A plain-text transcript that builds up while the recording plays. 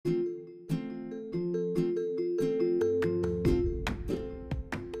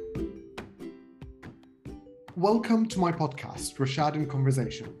Welcome to my podcast, Rashad in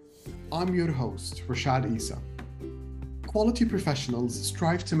Conversation. I'm your host, Rashad Isa. Quality professionals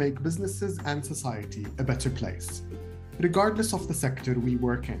strive to make businesses and society a better place, regardless of the sector we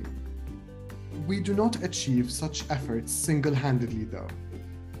work in. We do not achieve such efforts single-handedly though.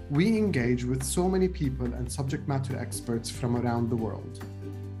 We engage with so many people and subject matter experts from around the world.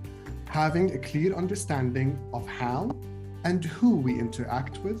 Having a clear understanding of how and who we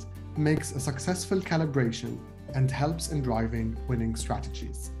interact with makes a successful calibration and helps in driving winning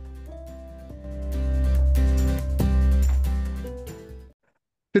strategies.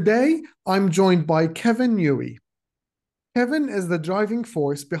 Today, I'm joined by Kevin Newey. Kevin is the driving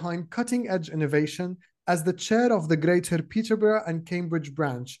force behind cutting-edge innovation as the chair of the Greater Peterborough and Cambridge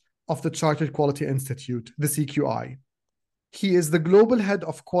branch of the Chartered Quality Institute, the CQI. He is the global head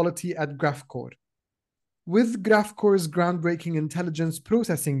of quality at Graphcore. With Graphcore's groundbreaking intelligence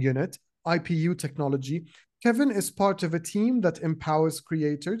processing unit, IPU technology, Kevin is part of a team that empowers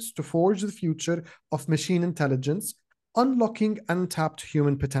creators to forge the future of machine intelligence, unlocking untapped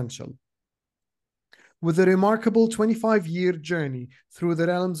human potential. With a remarkable 25-year journey through the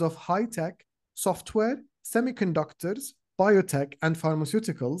realms of high-tech, software, semiconductors, biotech, and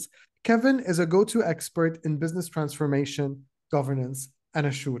pharmaceuticals, Kevin is a go-to expert in business transformation, governance, and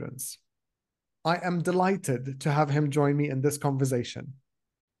assurance. I am delighted to have him join me in this conversation.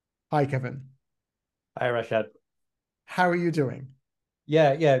 Hi, Kevin. Hi, Rashad. How are you doing?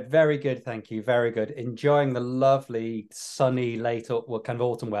 Yeah, very good. Thank you. Very good. Enjoying the lovely, sunny, kind of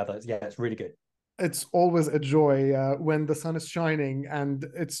autumn weather. Yeah, it's really good. It's always a joy when the sun is shining and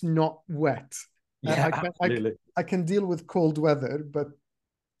it's not wet. Yeah, absolutely. I can deal with cold weather, but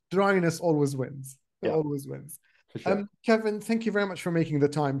dryness always wins. It Yeah, always wins. for sure. Kevin, thank you very much for making the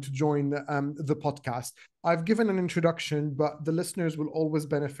time to join the podcast. I've given an introduction, but the listeners will always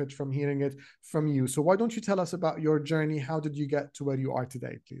benefit from hearing it from you. So why don't you tell us about your journey? How did you get to where you are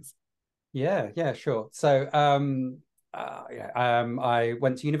today, please? Yeah, sure. So, I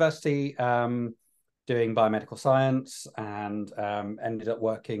went to university doing biomedical science and ended up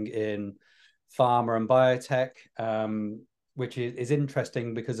working in pharma and biotech, which is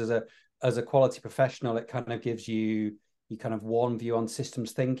interesting because as a quality professional, it kind of gives you kind of one view on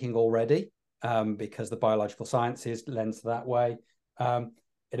systems thinking already, because the biological sciences lends that way.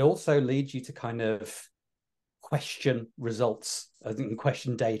 It also leads you to kind of question results and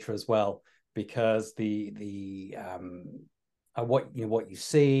question data as well, because what you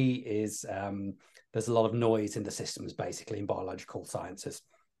see is there's a lot of noise in the systems, basically, in biological sciences.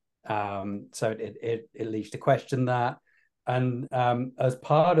 So it leads to question that. And as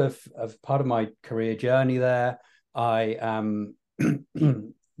part of my career journey there, I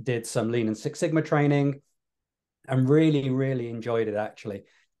did some Lean and Six Sigma training and really enjoyed it, actually.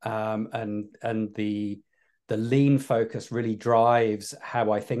 And the Lean focus really drives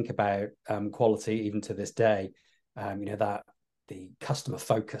how I think about quality even to this day. That the customer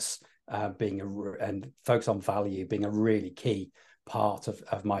focus and focus on value being a really key part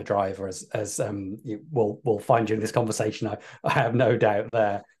of my driver, as we'll find during this conversation. I have no doubt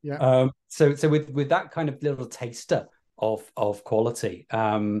there. Yeah. So with that kind of little taster of quality,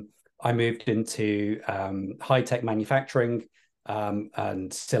 I moved into high-tech manufacturing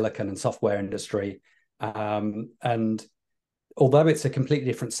and silicon and software industry. And although it's a completely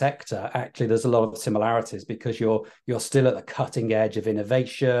different sector, actually there's a lot of similarities, because you're still at the cutting edge of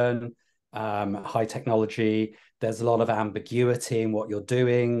innovation, high technology. There's a lot of ambiguity in what you're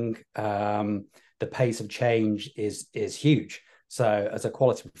doing. The pace of change is huge. So as a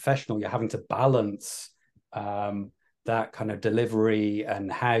quality professional, you're having to balance that kind of delivery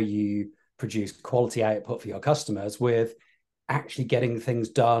and how you produce quality output for your customers with actually getting things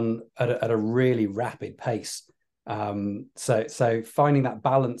done at a really rapid pace. So finding that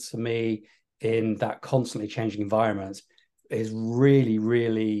balance for me in that constantly changing environment is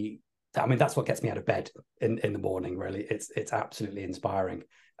really, I mean, that's what gets me out of bed in the morning, really. It's absolutely inspiring.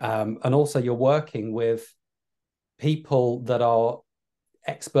 And also you're working with people that are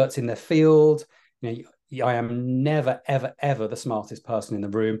experts in their field. I am never, ever the smartest person in the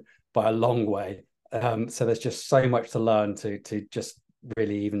room by a long way. So there's just so much to learn to just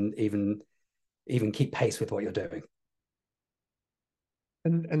really even keep pace with what you're doing.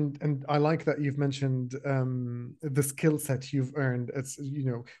 And I like that you've mentioned the skill set you've earned. It's,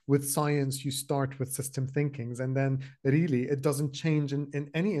 with science, you start with system thinkings, and then really it doesn't change in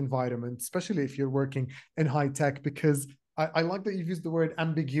any environment, especially if you're working in high tech, because I like that you've used the word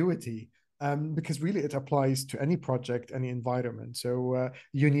ambiguity. Because really it applies to any project, any environment. So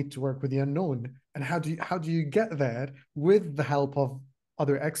you need to work with the unknown. And how do you get there with the help of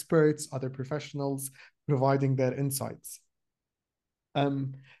other experts, other professionals providing their insights.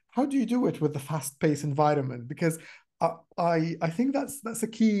 How do you do it with the fast-paced environment? Because I think that's a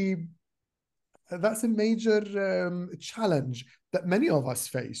key, that's a major challenge that many of us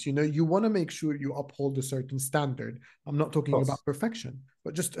face. You know, you want to make sure you uphold a certain standard. I'm not talking about perfection,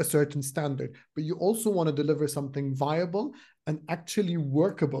 but just a certain standard. But you also want to deliver something viable and actually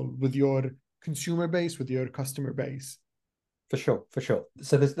workable with your consumer base, with your customer base. For sure, for sure.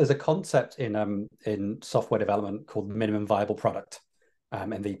 So there's a concept in software development called minimum viable product,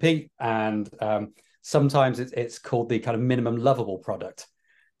 MVP, and sometimes it's called the kind of minimum lovable product,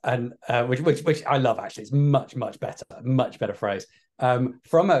 and which I love actually. It's much better phrase.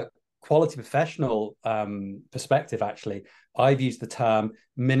 From a quality professional perspective, actually, I've used the term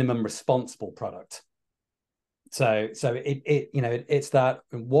minimum responsible product. So it's that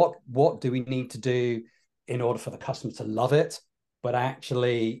what do we need to do in order for the customer to love it, but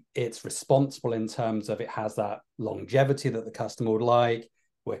actually it's responsible in terms of it has that longevity that the customer would like.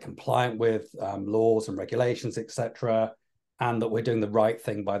 We're compliant with laws and regulations, etc., and that we're doing the right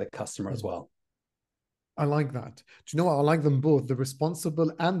thing by the customer as well. I like that. Do you know what? I like them both, the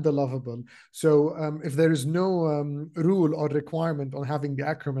responsible and the lovable. So if there is no rule or requirement on having the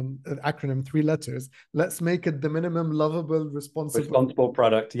acronym 3 letters, let's make it the minimum lovable responsible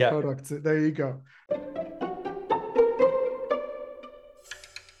product. Yeah. Product. There you go.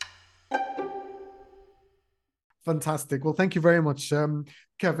 Fantastic. Well, thank you very much,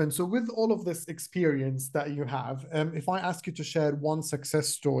 Kevin. So with all of this experience that you have, if I ask you to share one success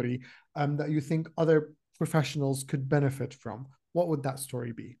story that you think other professionals could benefit from, what would that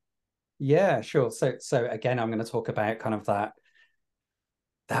story be? Yeah, sure. So again, I'm going to talk about kind of that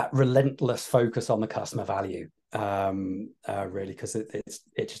relentless focus on the customer value, really, because it's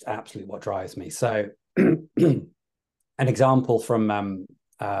just absolutely what drives me. So an example from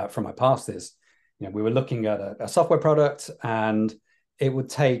my past is, we were looking at a software product, and it would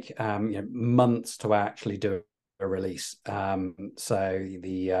take months to actually do a release. So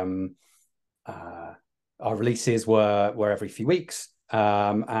our releases were every few weeks,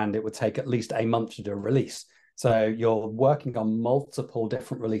 and it would take at least a month to do a release. So you're working on multiple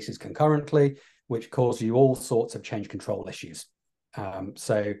different releases concurrently, which cause you all sorts of change control issues.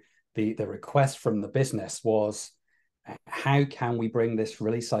 So the request from the business was, how can we bring this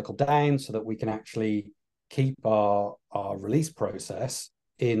release cycle down so that we can actually keep our release process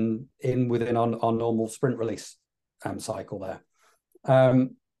within our normal sprint release cycle there.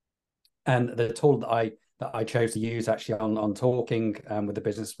 And the tool that I chose to use actually on talking with the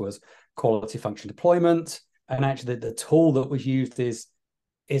business was quality function deployment. And actually the tool that was used is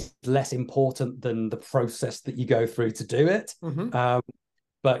less important than the process that you go through to do it. Mm-hmm.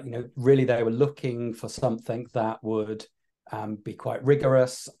 But really they were looking for something that would be quite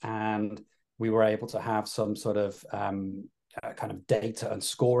rigorous, and we were able to have some sort of kind of data and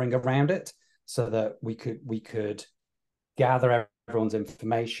scoring around it, so that we could gather everyone's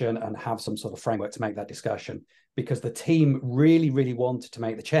information and have some sort of framework to make that discussion. Because the team really wanted to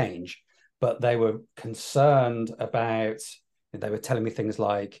make the change, but they were concerned about. They were telling me things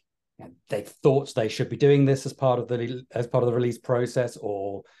like, they thought they should be doing this as part of the release process,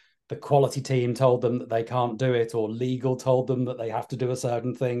 or the quality team told them that they can't do it, or legal told them that they have to do a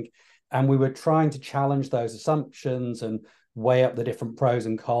certain thing. And we were trying to challenge those assumptions and weigh up the different pros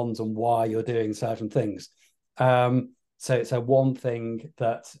and cons and why you're doing certain things. So one thing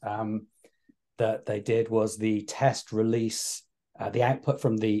that they did was the test release, the output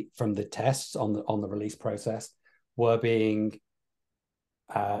from the tests on the release process were being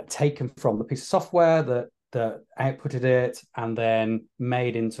taken from the piece of software that outputted it, and then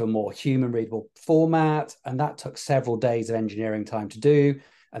made into a more human readable format. And that took several days of engineering time to do.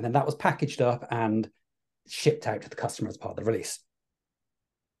 And then that was packaged up and shipped out to the customer as part of the release.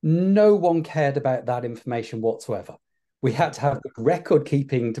 No one cared about that information whatsoever. We had to have record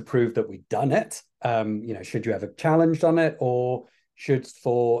keeping to prove that we'd done it. Should you have a challenge on it, or should,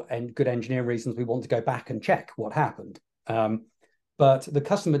 for good engineering reasons, we want to go back and check what happened. But the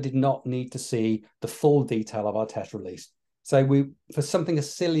customer did not need to see the full detail of our test release. So for something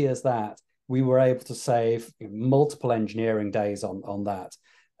as silly as that, we were able to save multiple engineering days on that.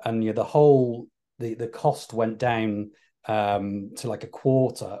 And the cost went down to like a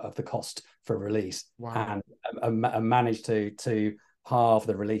quarter of the cost for release. Wow. And managed to halve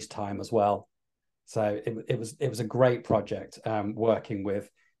the release time as well. So it was a great project, working with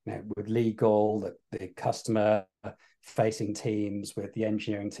legal, the customer facing teams, with the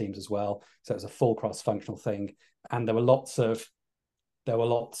engineering teams as well. So it was a full cross-functional thing, and there were lots of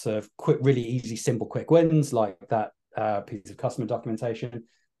quick, really easy, simple, quick wins, like that piece of customer documentation.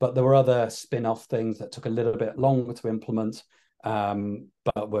 But there were other spin-off things that took a little bit longer to implement,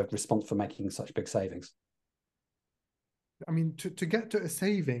 but were responsible for making such big savings. I mean, to get to a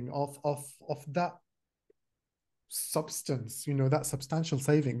saving of that substance, that substantial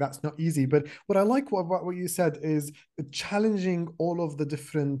saving, that's not easy. But what I like what you said is challenging all of the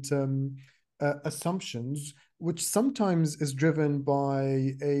different assumptions, which sometimes is driven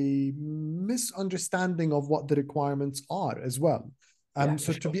by a misunderstanding of what the requirements are as well.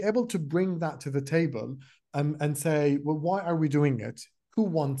 So to be able to bring that to the table and say, well, why are we doing it? Who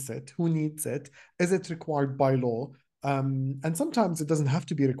wants it? Who needs it? Is it required by law? And sometimes it doesn't have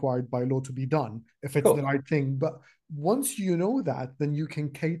to be required by law to be done if it's the right thing. But once you know that, then you can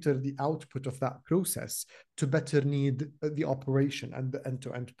cater the output of that process to better need the operation and the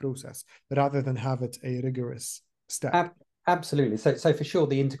end-to-end process rather than have it a rigorous step. Absolutely. So for sure,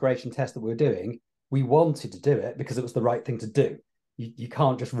 the integration test that we were doing, we wanted to do it because it was the right thing to do. You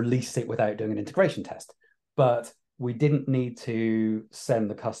can't just release it without doing an integration test. But we didn't need to send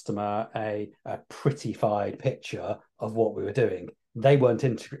the customer a prettified picture of what we were doing. They weren't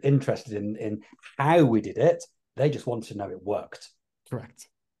interested in how we did it. They just wanted to know it worked. Correct.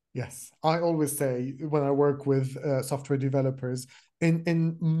 Yes. I always say when I work with software developers,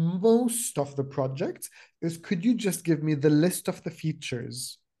 in most of the projects, is could you just give me the list of the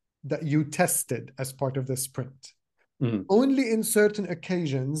features that you tested as part of the sprint? Only in certain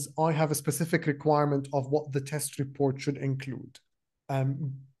occasions, I have a specific requirement of what the test report should include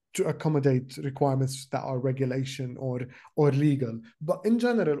to accommodate requirements that are regulation or legal. But in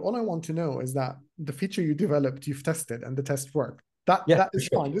general, all I want to know is that the feature you developed, you've tested, and the test worked. That is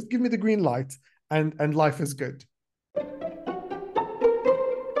fine. Just give me the green light, and life is good.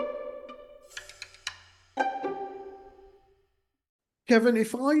 Kevin,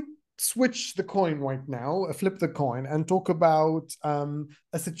 if I switch the coin right now, flip the coin, and talk about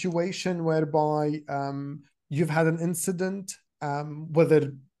a situation whereby you've had an incident,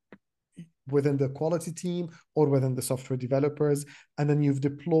 whether within the quality team or within the software developers, and then you've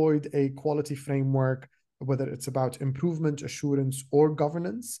deployed a quality framework, whether it's about improvement, assurance, or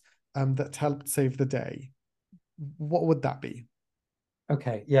governance, that helped save the day. What would that be?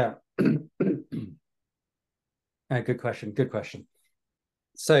 Okay, yeah. Good question.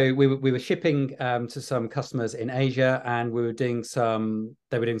 So we were shipping to some customers in Asia, and they were doing some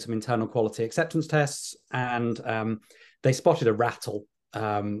internal quality acceptance tests, and they spotted a rattle,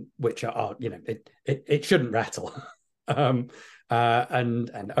 which it shouldn't rattle, and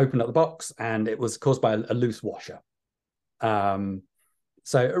opened up the box, and it was caused by a loose washer.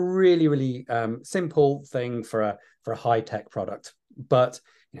 So a really simple thing for a high-tech product, but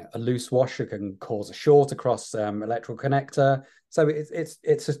a loose washer can cause a short across electrical connector. So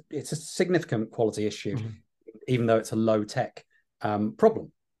it's a significant quality issue, even though it's a low tech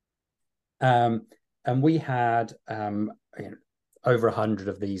problem. And we had over 100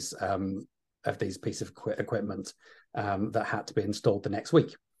 of these pieces of equipment that had to be installed the next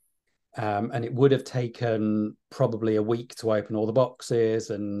week. And it would have taken probably a week to open all the boxes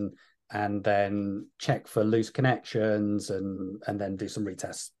and then check for loose connections and then do some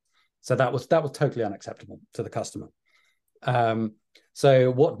retests. So that was totally unacceptable to the customer. So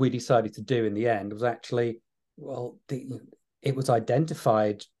what we decided to do in the end was actually, it was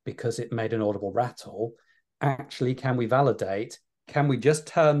identified because it made an audible rattle. Actually, can we validate? Can we just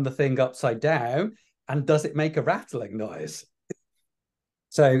turn the thing upside down and does it make a rattling noise?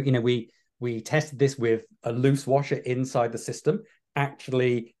 So, we tested this with a loose washer inside the system.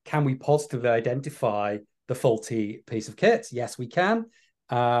 Actually, can we positively identify the faulty piece of kit? Yes, we can.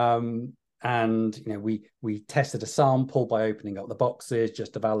 And we tested a sample by opening up the boxes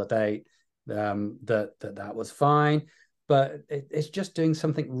just to validate that was fine. But it's just doing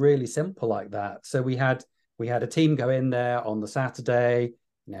something really simple like that. So we had a team go in there on the Saturday.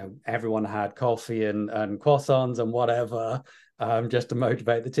 Everyone had coffee and croissants and whatever, just to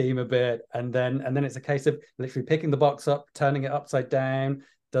motivate the team a bit. And then it's a case of literally picking the box up, turning it upside down.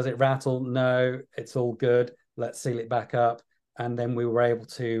 Does it rattle? No, it's all good. Let's seal it back up. And then we were able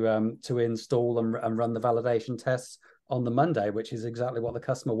to install and run the validation tests on the Monday, which is exactly what the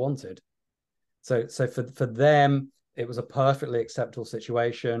customer wanted. So for them, it was a perfectly acceptable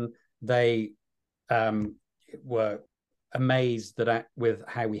situation. They were amazed with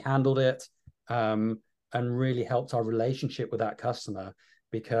how we handled it, and really helped our relationship with that customer,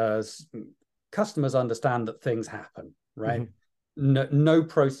 because customers understand that things happen, right? No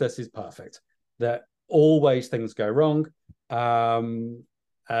process is perfect. That always things go wrong,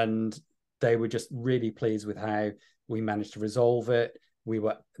 and they were just really pleased with how we managed to resolve it.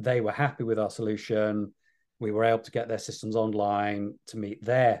 They were happy with our solution. We were able to get their systems online to meet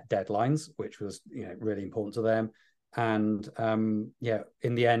their deadlines, which was really important to them. And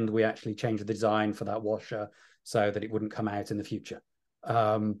in the end, we actually changed the design for that washer so that it wouldn't come out in the future.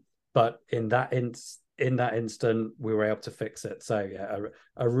 But in that instant, we were able to fix it. So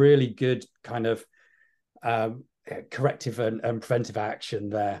a really good kind of corrective and preventive action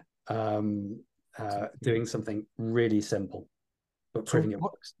there, doing something really simple, but proving it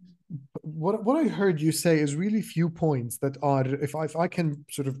works. What I heard you say is really few points that are, if I can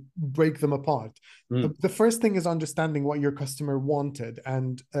sort of break them apart. The first thing is understanding what your customer wanted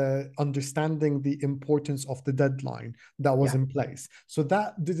and understanding the importance of the deadline that was in place. So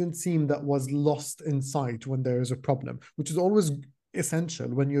that didn't seem that was lost in sight when there is a problem, which is always essential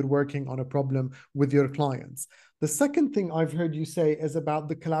when you're working on a problem with your clients. The second thing I've heard you say is about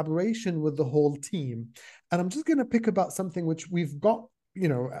the collaboration with the whole team. And I'm just going to pick about something which we've got,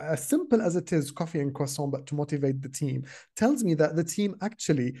 as simple as it is, coffee and croissant, but to motivate the team, tells me that the team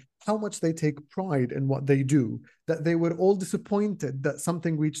actually, how much they take pride in what they do, that they were all disappointed that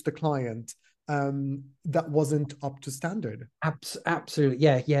something reached the client that wasn't up to standard. Absolutely.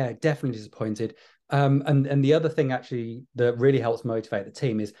 Yeah, definitely disappointed. And the other thing actually that really helps motivate the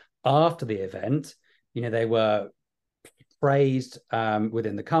team is after the event, they were praised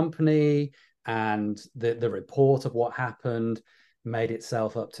within the company, and the report of what happened made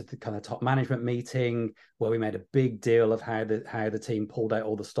itself up to the kind of top management meeting, where we made a big deal of how the team pulled out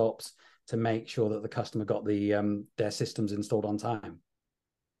all the stops to make sure that the customer got their systems installed on time.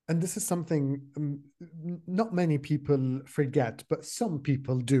 And this is something not many people forget, but some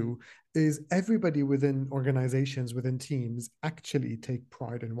people do, is everybody within organizations, within teams, actually take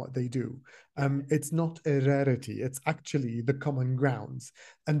pride in what they do. It's not a rarity. It's actually the common grounds.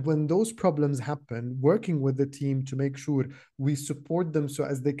 And when those problems happen, working with the team to make sure we support them so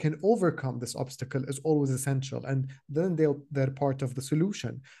as they can overcome this obstacle is always essential. And then they're part of the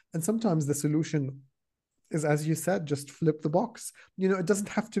solution. And sometimes the solution is, as you said, just flip the box. It doesn't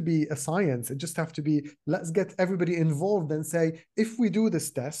have to be a science. It just have to be, let's get everybody involved and say, if we do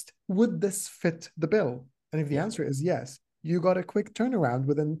this test, would this fit the bill? And if the answer is yes, you got a quick turnaround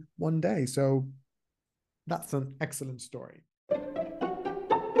within one day. So that's an excellent story.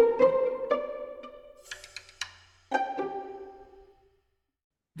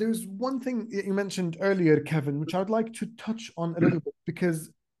 There's one thing you mentioned earlier, Kevin, which I'd like to touch on a little bit,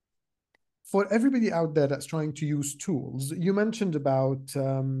 because for everybody out there that's trying to use tools, you mentioned about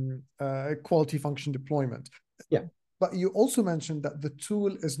quality function deployment. Yeah. But you also mentioned that the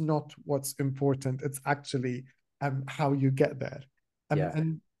tool is not what's important. It's actually how you get there.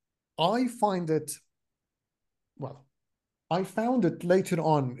 And I find it, I found it later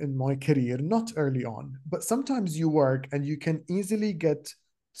on in my career, not early on, but sometimes you work and you can easily get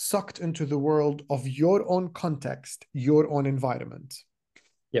sucked into the world of your own context, your own environment.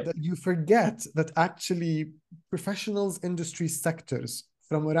 That you forget that actually professionals, industry sectors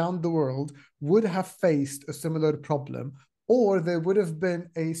from around the world would have faced a similar problem, or there would have been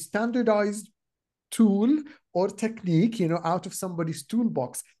a standardized tool or technique, out of somebody's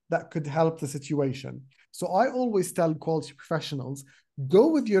toolbox that could help the situation. So I always tell quality professionals, go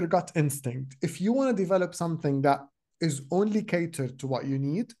with your gut instinct. If you want to develop something that is only catered to what you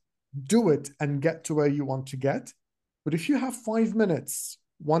need, do it and get to where you want to get. But if you have 5 minutes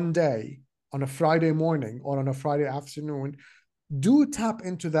one day on a Friday morning or on a Friday afternoon, do tap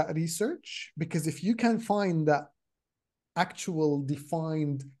into that research, because if you can find that actual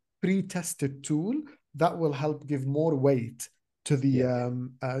defined pre-tested tool, that will help give more weight to the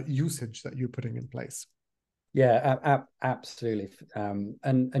usage that you're putting in place. Absolutely.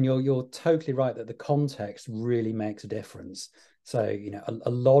 And you're totally right that the context really makes a difference. So a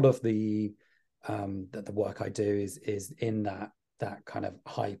lot of the work I do is in that kind of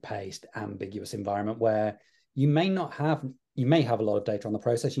high-paced, ambiguous environment where you may have a lot of data on the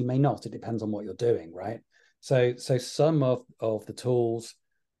process, you may not. It depends on what you're doing, right? So some of the tools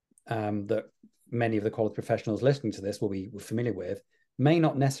that many of the quality professionals listening to this will be familiar with may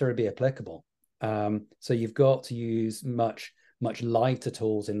not necessarily be applicable. So you've got to use much lighter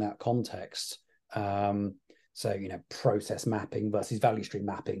tools in that context. So process mapping versus value stream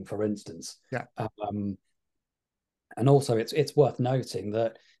mapping, for instance. And also, it's worth noting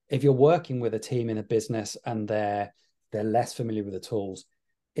that if you're working with a team in a business and they're less familiar with the tools,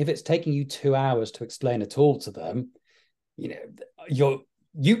 if it's taking you 2 hours to explain a tool to them,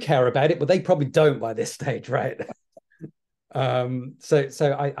 you care about it, but they probably don't by this stage, right?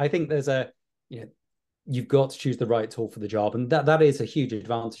 So I think there's you've got to choose the right tool for the job, and that is a huge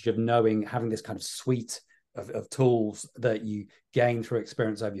advantage of having this kind of suite of tools that you gain through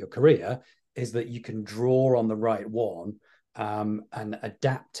experience over your career. is that you can draw on the right one, and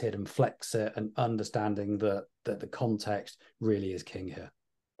adapt it and flex it, and understanding that the context really is king here.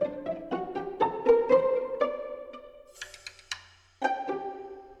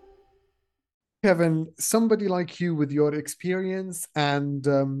 Kevin, somebody like you with your experience and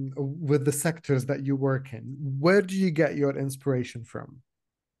with the sectors that you work in, where do you get your inspiration from?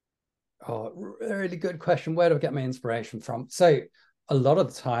 Oh, really good question. Where do I get my inspiration from? So a lot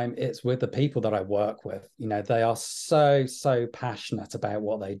of the time it's with the people that I work with. You know, they are so passionate about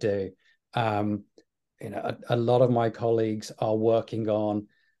what they do. You know, a lot of my colleagues are working on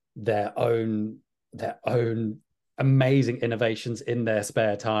their own amazing innovations in their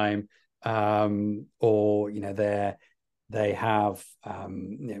spare time. Or, you know, they have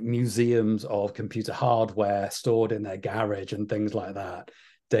museums of computer hardware stored in their garage and things like that,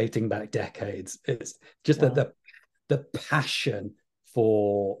 dating back decades. It's just Wow. that the passion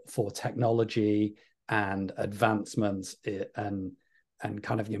for technology and advancements, and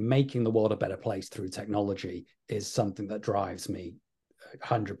kind of, you know, making the world a better place through technology is something that drives me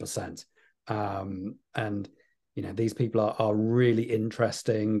 100%. And you know, these people are really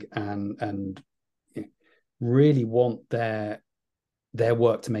interesting, and you know, really want their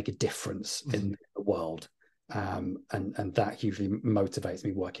work to make a difference in the world. And that hugely motivates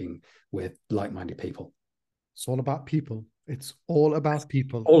me working with like-minded people. It's all about people. It's all about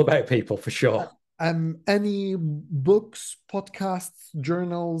people. All about people, for sure. Any books, podcasts,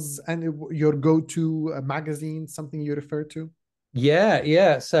 journals, and your go-to magazine, something you refer to?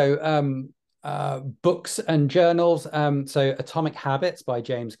 Yeah. So books and journals. So Atomic Habits by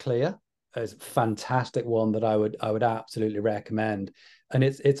James Clear is a fantastic one that I would absolutely recommend. And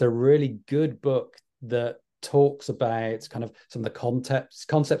it's a really good book that talks about kind of some of the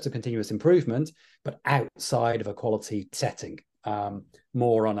concepts of continuous improvement, but outside of a quality setting,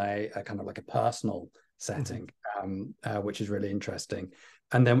 more on a kind of like a personal setting, which is really interesting.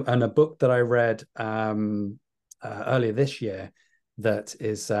 And a book that I read earlier this year that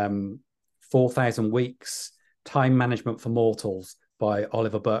is 4,000 Weeks, Time Management for Mortals by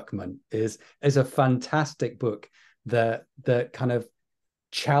Oliver Burkeman is a fantastic book that kind of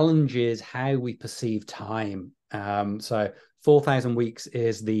challenges how we perceive time. So 4,000 weeks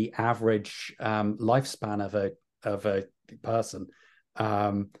is the average lifespan of a person,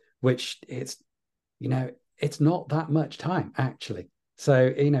 which it's, you know, it's not that much time actually.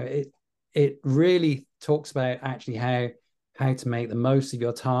 So, you know, it really talks about actually how to make the most of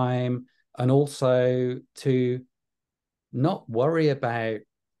your time, and also to not worry about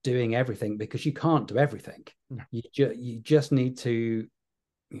doing everything, because you can't do everything. No. You just need to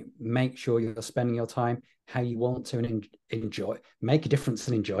make sure you're spending your time how you want to, and make a difference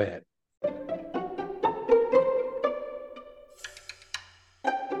and enjoy it.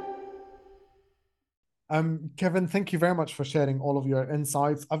 Kevin, thank you very much for sharing all of your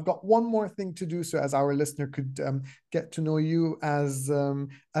insights. I've got one more thing to do, so as our listener could get to know you as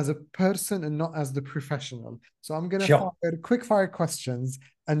a person and not as the professional. So I'm going to fire quick fire questions,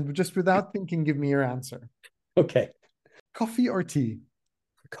 and just without thinking, give me your answer. Okay. Coffee or tea?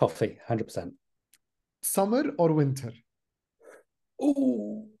 Coffee, 100%. Summer or winter?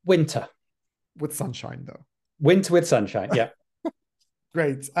 Oh, winter. With sunshine, though. Winter with sunshine, yeah.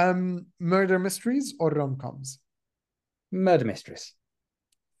 Great. Murder mysteries or rom-coms? Murder mysteries.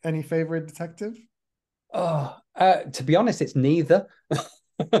 Any favorite detective? Oh, to be honest, it's neither.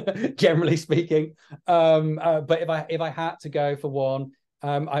 Generally speaking, but if I had to go for one,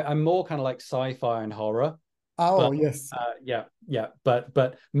 I'm more kind of like sci-fi and horror. Oh, yes. Yeah.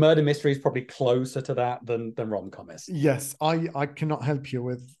 But murder mystery is probably closer to that than rom-com is. Yes, I cannot help you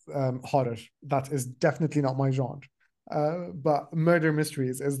with horror. That is definitely not my genre. But murder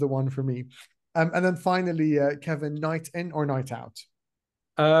mysteries is the one for me. And then finally, Kevin, night in or night out?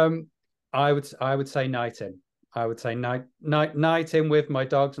 I would say night in. I would say night in with my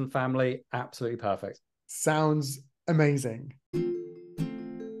dogs and family. Absolutely perfect. Sounds amazing.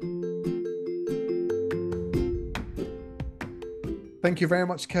 Thank you very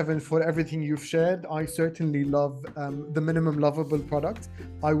much, Kevin, for everything you've shared. I certainly love the minimum lovable product.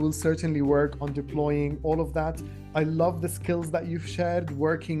 I will certainly work on deploying all of that. I love the skills that you've shared,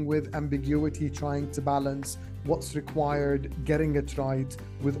 working with ambiguity, trying to balance what's required, getting it right,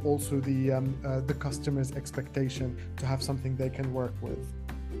 with also the customer's expectation to have something they can work with.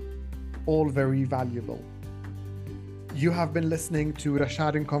 All very valuable. You have been listening to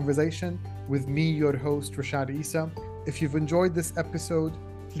Rashad in Conversation with me, your host, Rashad Isa. If you've enjoyed this episode,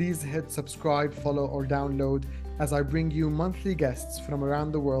 please hit subscribe, follow, or download as I bring you monthly guests from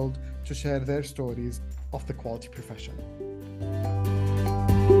around the world to share their stories of the quality profession.